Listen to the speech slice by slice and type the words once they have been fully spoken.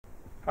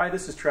Hi,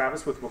 this is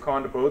Travis with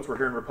Waconda Boats. We're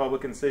here in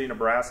Republican City,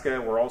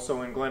 Nebraska. We're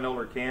also in Glen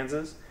Elder,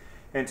 Kansas.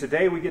 And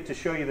today we get to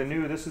show you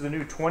this is the new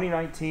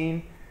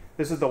 2019,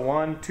 this is the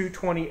Lund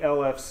 220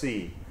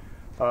 LFC.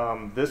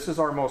 This is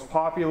our most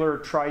popular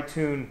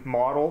tri-tune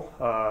model.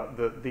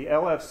 The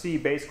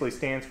LFC basically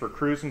stands for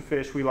cruising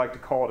fish. We like to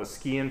call it a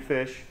skiing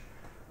fish.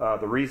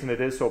 The reason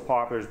it is so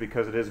popular is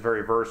because it is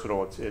very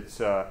versatile.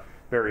 It's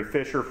very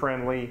fisher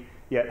friendly,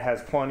 yet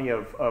has plenty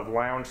of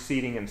lounge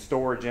seating and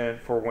storage in it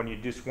for when you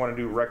just want to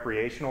do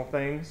recreational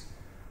things.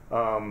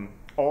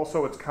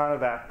 Also, it's kind of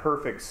that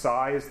perfect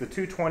size. The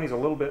 220 is a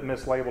little bit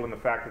mislabeled in the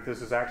fact that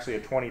this is actually a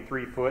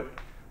 23-foot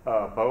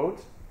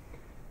boat.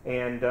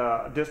 And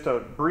just a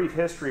brief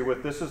history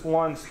with this is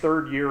Lund's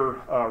third year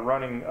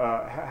running,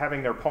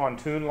 having their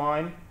pontoon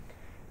line.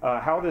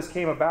 How this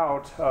came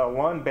about,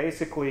 Lund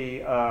basically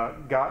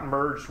got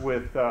merged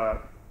with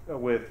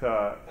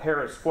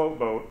Harris Float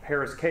Boat,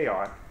 Harris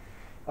Chaot.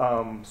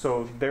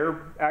 So they're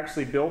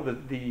actually built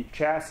the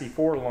chassis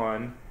for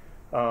Lund.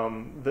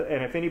 And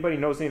if anybody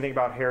knows anything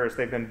about Harris,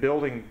 they've been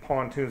building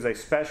pontoons. They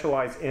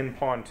specialize in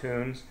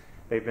pontoons.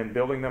 They've been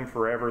building them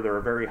forever. They're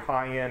a very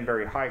high-end,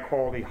 very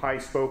high-quality,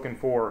 high-spoken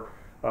for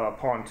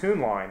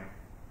pontoon line.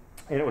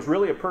 And it was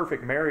really a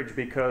perfect marriage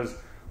because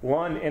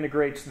Lund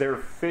integrates their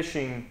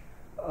fishability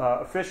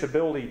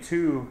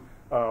to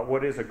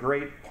what is a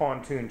great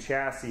pontoon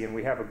chassis, and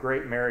we have a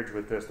great marriage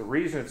with this. The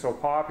reason it's so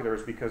popular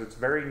is because it's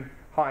very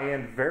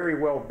high-end,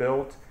 very well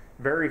built,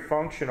 very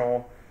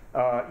functional,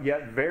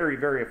 yet very,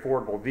 very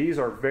affordable. These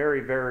are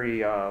very, very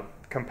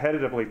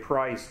competitively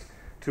priced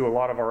to a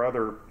lot of our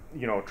other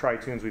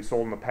tri-tunes we've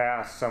sold in the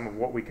past, some of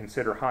what we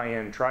consider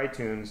high-end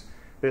tri-tunes.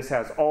 This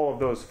has all of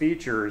those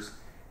features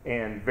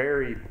and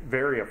very,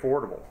 very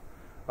affordable.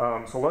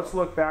 So let's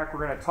look back.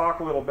 We're going to talk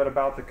a little bit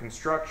about the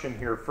construction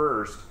here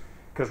first,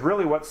 because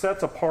really what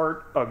sets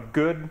apart a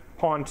good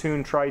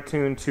pontoon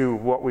tri-tune to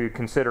what we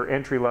consider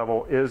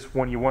entry-level is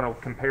when you want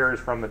to compare is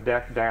from the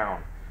deck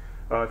down.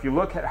 If you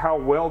look at how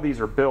well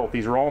these are built,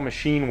 these are all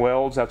machine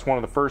welds. That's one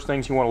of the first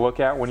things you want to look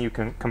at when you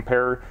can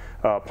compare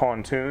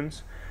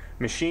pontoons.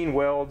 Machine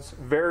welds,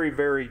 very,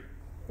 very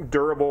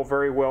durable,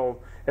 very well.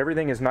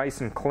 Everything is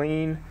nice and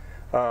clean.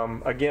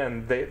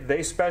 Again,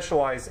 they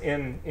specialize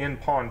in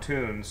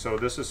pontoons, so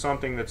this is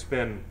something that's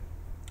been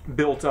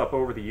built up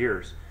over the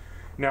years.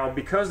 Now,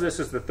 because this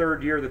is the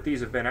third year that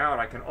these have been out,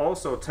 I can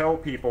also tell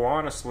people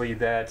honestly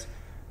that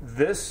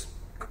this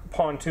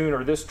pontoon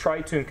or this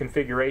tri-tune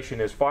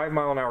configuration is 5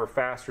 miles an hour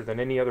faster than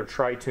any other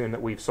tri-tune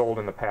that we've sold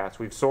in the past.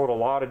 We've sold a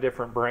lot of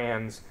different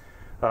brands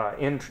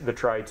in the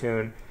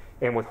tri-tune.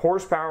 And with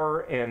horsepower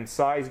and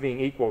size being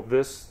equal,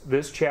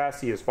 this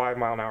chassis is 5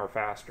 miles an hour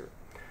faster.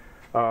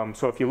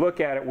 So if you look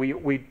at it,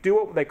 we do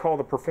what they call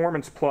the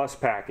Performance Plus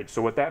package.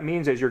 So what that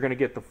means is you're going to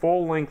get the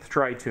full length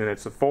tri-tune.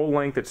 It's the full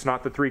length, it's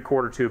not the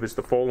 3/4 tube, it's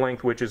the full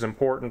length, which is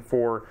important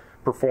for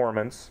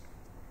performance.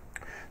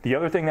 The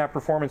other thing that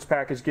Performance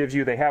package gives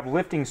you, they have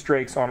lifting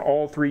strakes on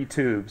all 3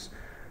 tubes.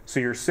 So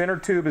your center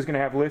tube is going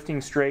to have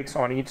lifting strakes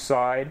on each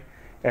side.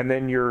 And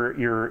then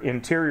your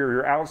interior,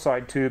 your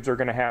outside tubes are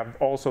going to have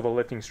also the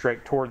lifting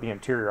strake toward the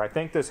interior. I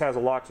think this has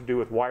a lot to do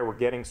with why we're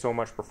getting so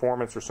much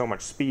performance or so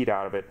much speed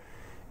out of it,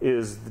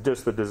 is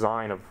just the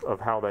design of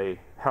how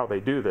they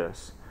do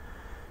this.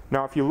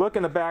 Now if you look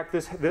in the back,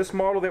 this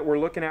model that we're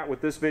looking at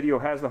with this video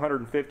has the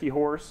 150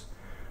 horse.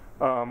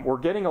 We're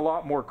getting a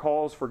lot more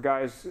calls for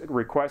guys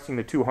requesting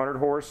the 200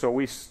 horse, so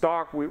we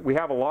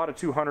have a lot of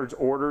 200s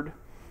ordered.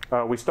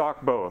 We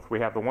stock both. We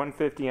have the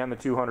 150 and the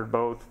 200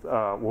 both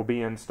will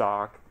be in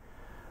stock.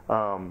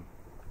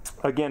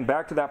 Again,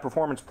 back to that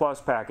Performance Plus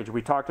package,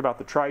 we talked about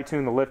the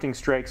tri-tune, the lifting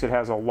strakes. It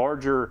has a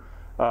larger,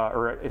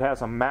 or it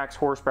has a max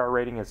horsepower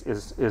rating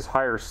is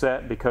higher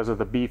set because of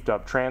the beefed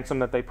up transom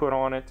that they put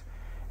on it.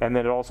 And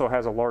then it also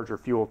has a larger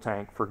fuel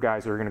tank for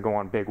guys that are going to go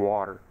on big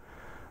water.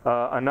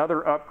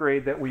 Another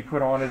upgrade that we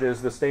put on it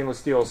is the stainless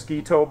steel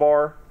ski tow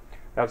bar.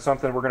 That's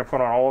something we're going to put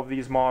on all of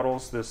these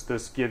models.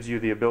 This gives you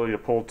the ability to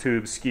pull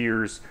tubes,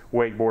 skiers,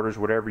 wakeboarders,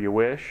 whatever you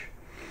wish.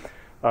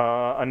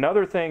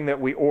 Another thing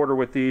that we order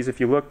with these, if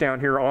you look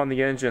down here on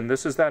the engine,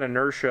 this is that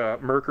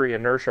Mercury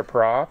inertia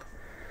prop.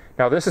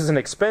 Now this is an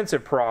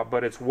expensive prop,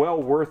 but it's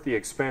well worth the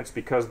expense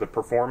because of the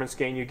performance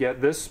gain you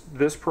get.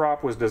 This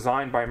prop was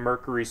designed by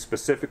Mercury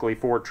specifically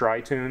for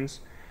tri-tunes,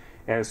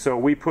 and so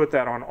we put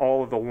that on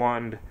all of the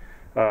Lund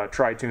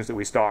tri-tunes that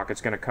we stock.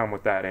 It's going to come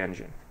with that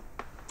engine.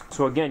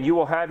 So again, you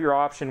will have your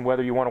option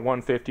whether you want a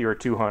 150 or a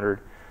 200.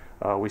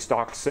 We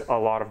stock a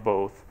lot of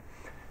both.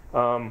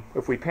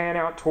 If we pan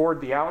out toward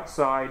the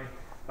outside,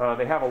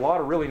 they have a lot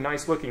of really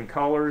nice looking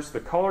colors. The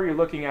color you're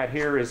looking at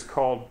here is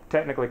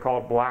technically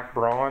called black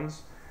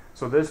bronze.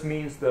 So this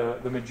means the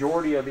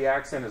majority of the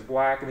accent is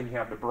black, and then you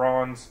have the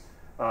bronze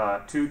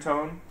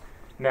two-tone.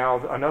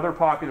 Now another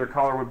popular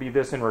color would be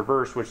this in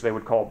reverse, which they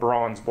would call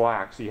bronze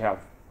black. So you have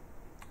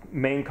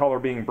main color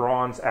being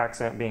bronze,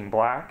 accent being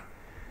black.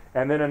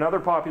 And then another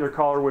popular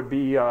color would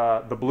be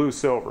the blue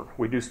silver.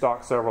 We do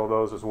stock several of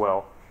those as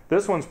well.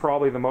 This one's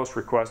probably the most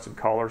requested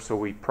color, so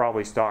we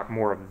probably stock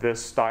more of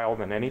this style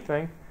than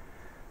anything.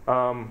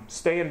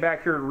 Staying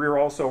back here at the rear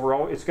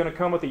also, it's going to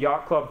come with a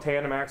Yacht Club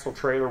tandem axle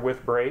trailer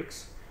with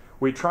brakes.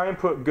 We try and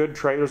put good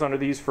trailers under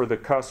these for the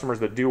customers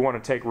that do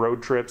want to take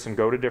road trips and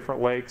go to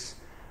different lakes.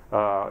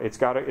 It's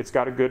got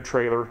a good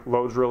trailer,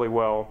 loads really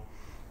well.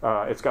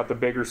 It's got the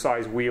bigger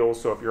size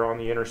wheels, so if you're on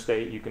the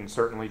interstate, you can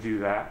certainly do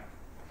that.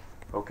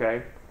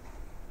 Okay.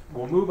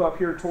 We'll move up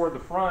here toward the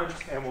front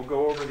and we'll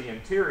go over the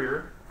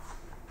interior.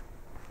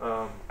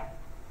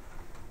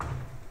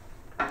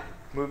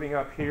 Moving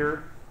up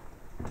here.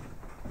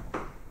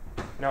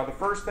 Now the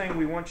first thing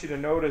we want you to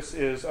notice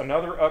is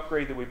another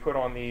upgrade that we put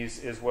on these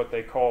is what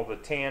they call the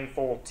tan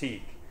full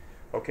teak.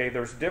 Okay,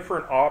 there's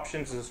different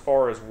options as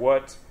far as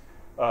what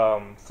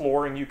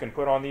flooring you can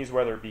put on these,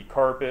 whether it be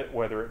carpet,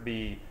 whether it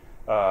be,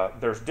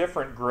 there's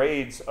different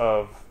grades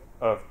of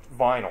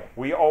vinyl.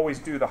 We always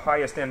do the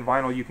highest end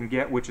vinyl you can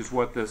get, which is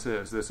what this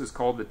is. This is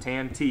called the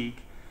tan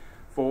teak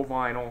full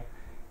vinyl.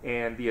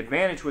 And the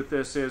advantage with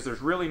this is there's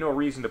really no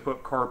reason to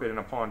put carpet in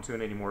a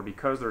pontoon anymore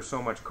because there's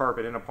so much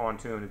carpet in a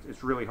pontoon.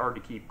 It's really hard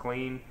to keep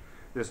clean.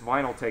 This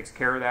vinyl takes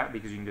care of that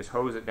because you can just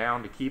hose it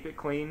down to keep it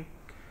clean.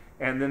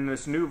 And then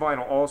this new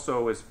vinyl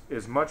also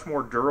is much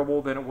more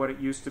durable than what it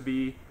used to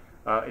be.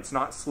 It's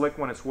not slick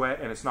when it's wet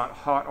and it's not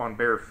hot on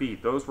bare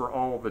feet. Those were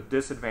all the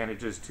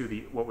disadvantages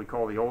to what we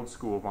call the old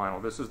school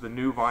vinyl. This is the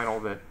new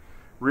vinyl that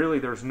really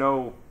there's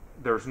no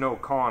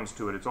cons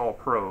to it. It's all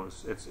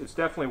pros. It's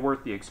definitely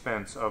worth the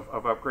expense of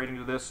upgrading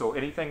to this. So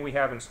anything we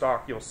have in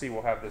stock, you'll see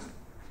will have this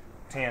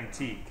tan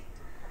teak.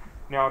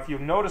 Now if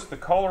you've noticed the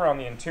color on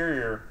the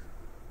interior,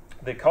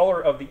 the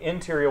color of the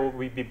interior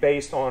will be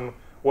based on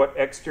what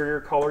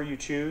exterior color you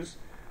choose.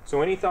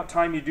 So any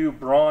time you do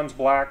bronze,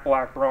 black,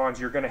 black,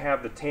 bronze, you're going to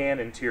have the tan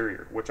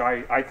interior, which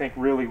I think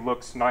really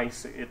looks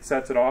nice. It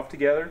sets it off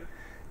together.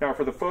 Now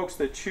for the folks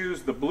that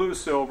choose the blue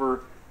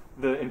silver,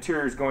 the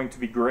interior is going to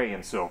be gray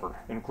and silver,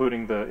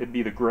 including it'd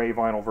be the gray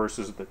vinyl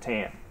versus the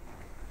tan.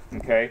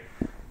 Okay.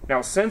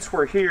 Now, since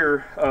we're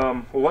here,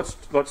 well,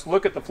 let's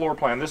look at the floor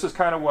plan. This is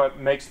kind of what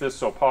makes this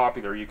so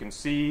popular. You can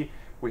see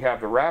we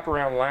have the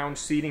wraparound lounge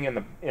seating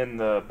in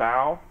the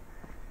bow.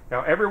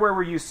 Now, everywhere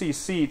where you see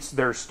seats,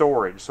 there's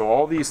storage. So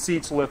all these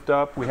seats lift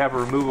up. We have a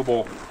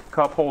removable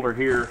cup holder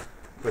here,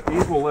 but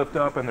these will lift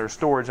up, and there's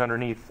storage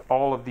underneath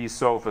all of these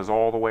sofas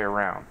all the way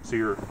around. So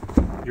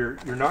you're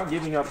not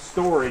giving up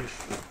storage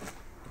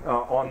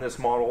on this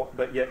model,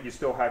 but yet you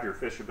still have your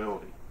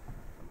fishability.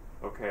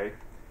 Okay,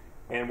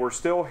 and we're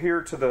still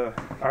here to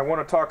I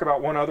want to talk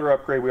about one other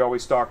upgrade we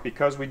always stock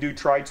because we do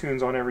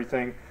tri-tunes on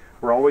everything.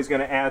 We're always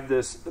going to add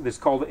this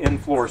called the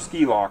in-floor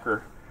ski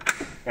locker,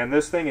 and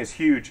this thing is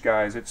huge,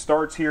 guys. It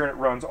starts here and it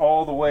runs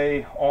all the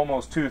way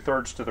almost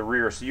 2/3 to the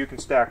rear, so you can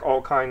stack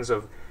all kinds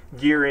of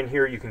gear in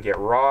here. You can get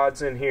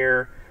rods in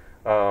here.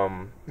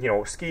 You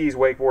know, skis,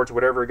 wakeboards,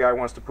 whatever a guy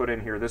wants to put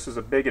in here. This is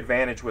a big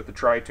advantage with the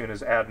tri-tune,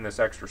 is adding this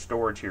extra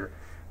storage here.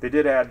 They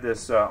did add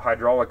this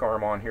hydraulic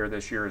arm on here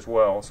this year as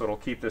well, so it'll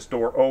keep this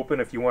door open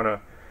if you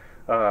want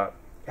to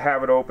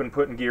have it open,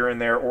 putting gear in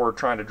there, or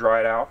trying to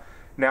dry it out.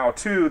 Now,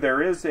 too,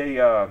 there is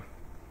a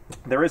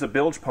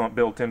bilge pump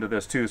built into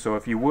this too, so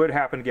if you would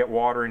happen to get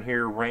water in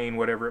here, rain,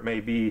 whatever it may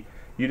be,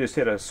 you just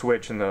hit a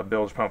switch and the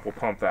bilge pump will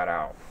pump that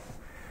out.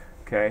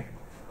 Okay.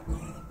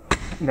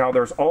 Now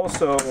there's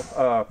also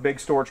a big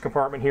storage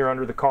compartment here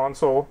under the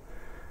console.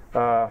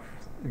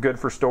 Good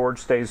for storage,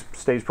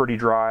 stays pretty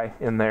dry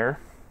in there.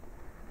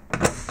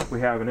 We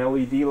have an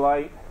LED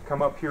light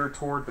come up here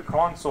toward the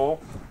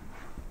console.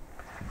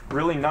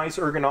 Really nice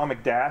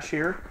ergonomic dash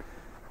here.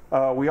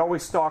 We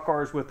always stock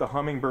ours with the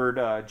Humminbird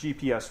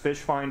GPS fish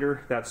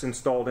finder. That's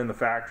installed in the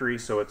factory,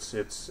 so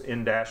it's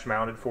in-dash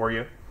mounted for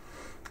you.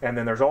 And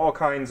then there's all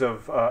kinds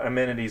of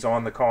amenities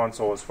on the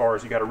console, as far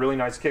as you got a really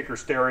nice kicker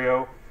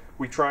stereo.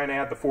 We try and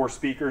add the 4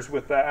 speakers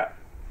with that,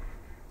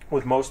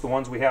 with most of the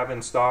ones we have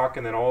in stock,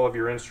 and then all of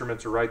your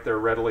instruments are right there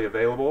readily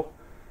available.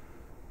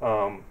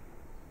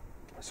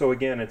 So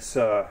again, it's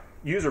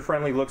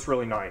user-friendly, looks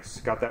really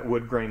nice. Got that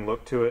wood grain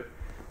look to it.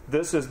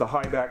 This is the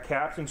high back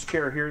captain's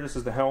chair here. This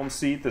is the helm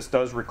seat. This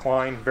does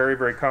recline very,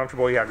 very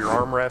comfortable. You have your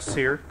armrests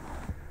here.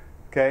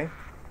 Okay.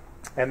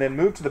 And then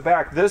move to the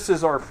back. This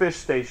is our fish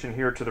station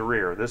here to the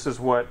rear. This is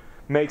what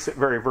makes it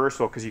very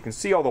versatile, because you can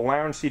see all the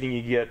lounge seating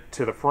you get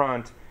to the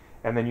front,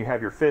 and then you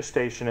have your fish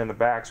station in the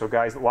back. So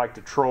guys that like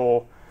to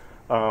troll,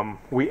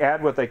 we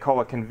add what they call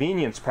a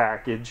convenience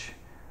package.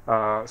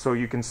 So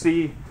you can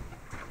see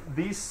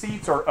these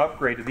seats are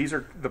upgraded. These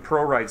are the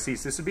Pro Ride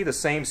seats. This would be the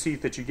same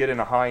seat that you get in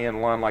a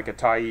high-end Lund, like a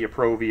Tyee, a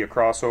Pro V, a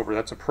crossover.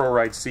 That's a Pro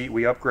Ride seat.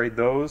 We upgrade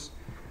those.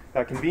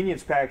 That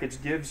convenience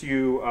package gives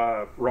you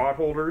rod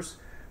holders.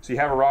 So you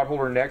have a rod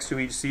holder next to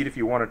each seat. If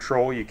you want to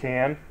troll, you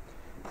can.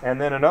 And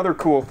then another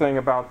cool thing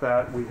about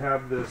that, we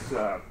have this,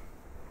 you're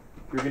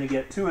going to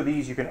get 2 of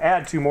these. You can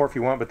add 2 more if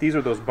you want, but these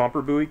are those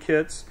bumper buoy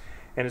kits.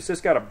 And it's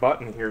just got a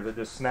button here that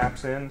just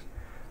snaps in.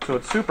 So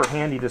it's super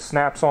handy, just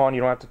snaps on. You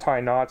don't have to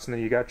tie knots, and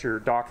then you got your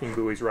docking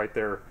buoys right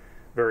there,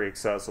 very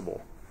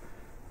accessible.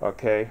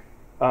 Okay.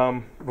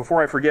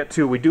 Before I forget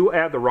too, we do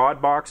add the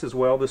rod box as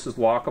well. This is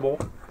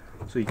lockable.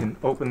 So you can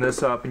open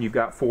this up and you've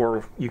got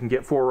 4, you can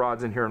get 4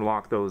 rods in here and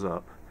lock those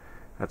up.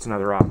 That's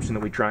another option that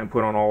we try and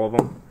put on all of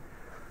them.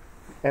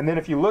 And then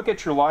if you look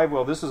at your live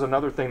well, this is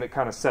another thing that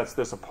kind of sets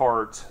this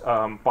apart.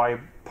 By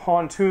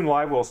pontoon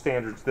live well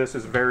standards, this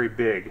is very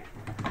big.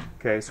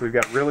 Okay, so we've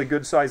got really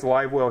good sized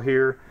live well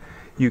here.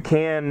 You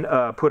can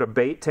put a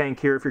bait tank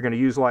here if you're going to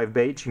use live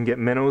bait. You can get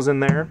minnows in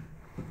there.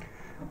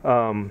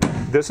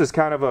 This is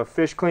kind of a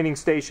fish cleaning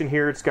station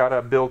here. It's got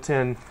a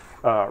built-in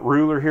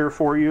ruler here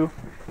for you.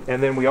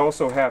 And then we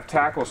also have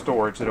tackle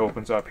storage that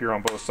opens up here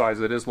on both sides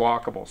that is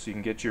lockable, so you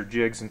can get your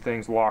jigs and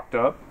things locked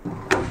up.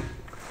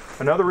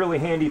 Another really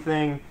handy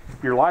thing,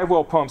 your live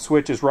well pump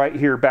switch is right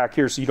here, back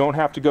here, so you don't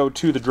have to go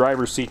to the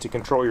driver's seat to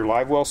control your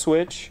live well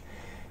switch.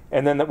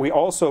 And then we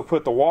also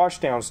put the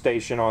washdown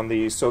station on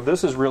these. So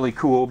this is really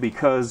cool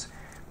because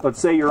let's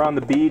say you're on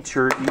the beach,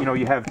 or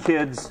you have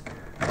kids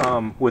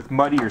with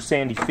muddy or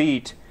sandy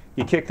feet.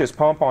 You kick this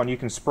pump on, you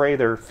can spray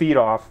their feet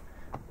off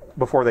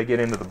before they get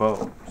into the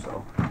boat.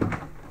 So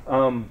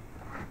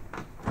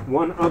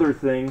one other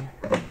thing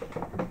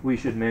we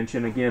should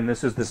mention, again,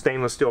 this is the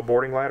stainless steel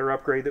boarding ladder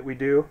upgrade that we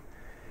do.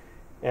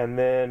 And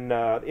then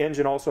the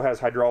engine also has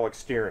hydraulic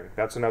steering.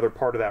 That's another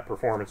part of that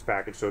performance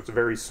package, so it's a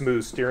very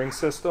smooth steering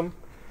system.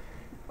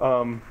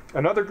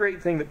 Another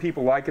great thing that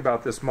people like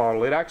about this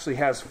model, it actually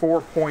has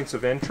 4 points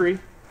of entry.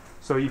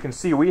 So you can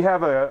see we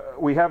have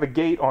a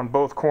gate on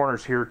both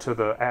corners here to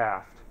the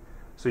aft.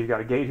 So you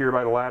got a gate here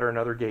by the ladder,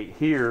 another gate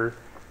here,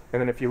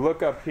 and then if you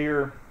look up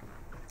here,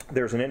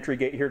 there's an entry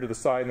gate here to the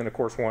side, and then of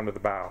course one to the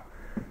bow.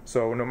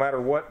 So no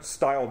matter what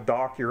style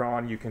dock you're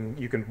on, you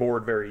can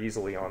board very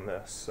easily on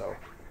this. So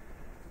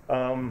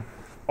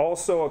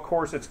also, of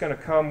course, it's going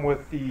to come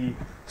with the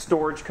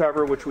storage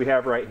cover, which we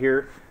have right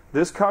here.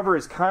 This cover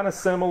is kind of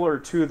similar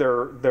to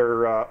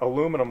their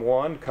aluminum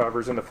Lund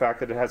covers in the fact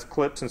that it has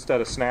clips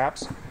instead of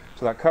snaps.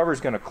 So that cover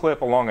is going to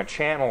clip along a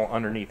channel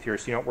underneath here,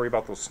 so you don't worry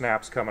about those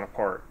snaps coming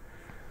apart.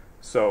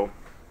 So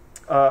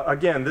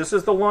again, this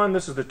is the Lund.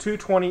 This is the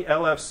 220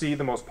 LFC,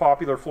 the most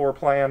popular floor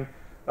plan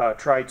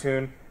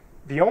tri-tune.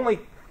 The only,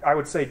 I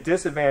would say,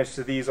 disadvantage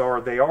to these are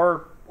they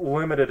are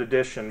limited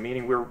edition,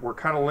 meaning we're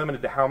kind of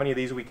limited to how many of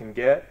these we can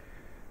get.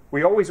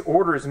 We always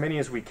order as many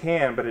as we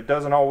can, but it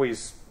doesn't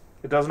always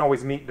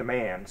meet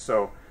demand.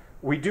 So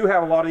we do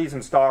have a lot of these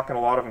in stock and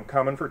a lot of them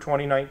coming for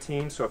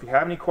 2019. So if you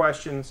have any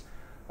questions,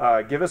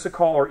 give us a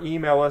call or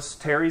email us.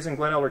 Terry's in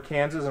Glen Elder,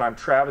 Kansas, and I'm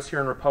Travis here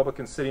in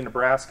Republican City,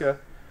 Nebraska.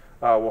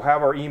 We'll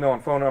have our email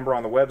and phone number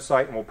on the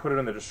website, and we'll put it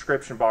in the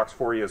description box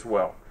for you as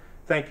well.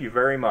 Thank you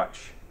very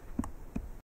much.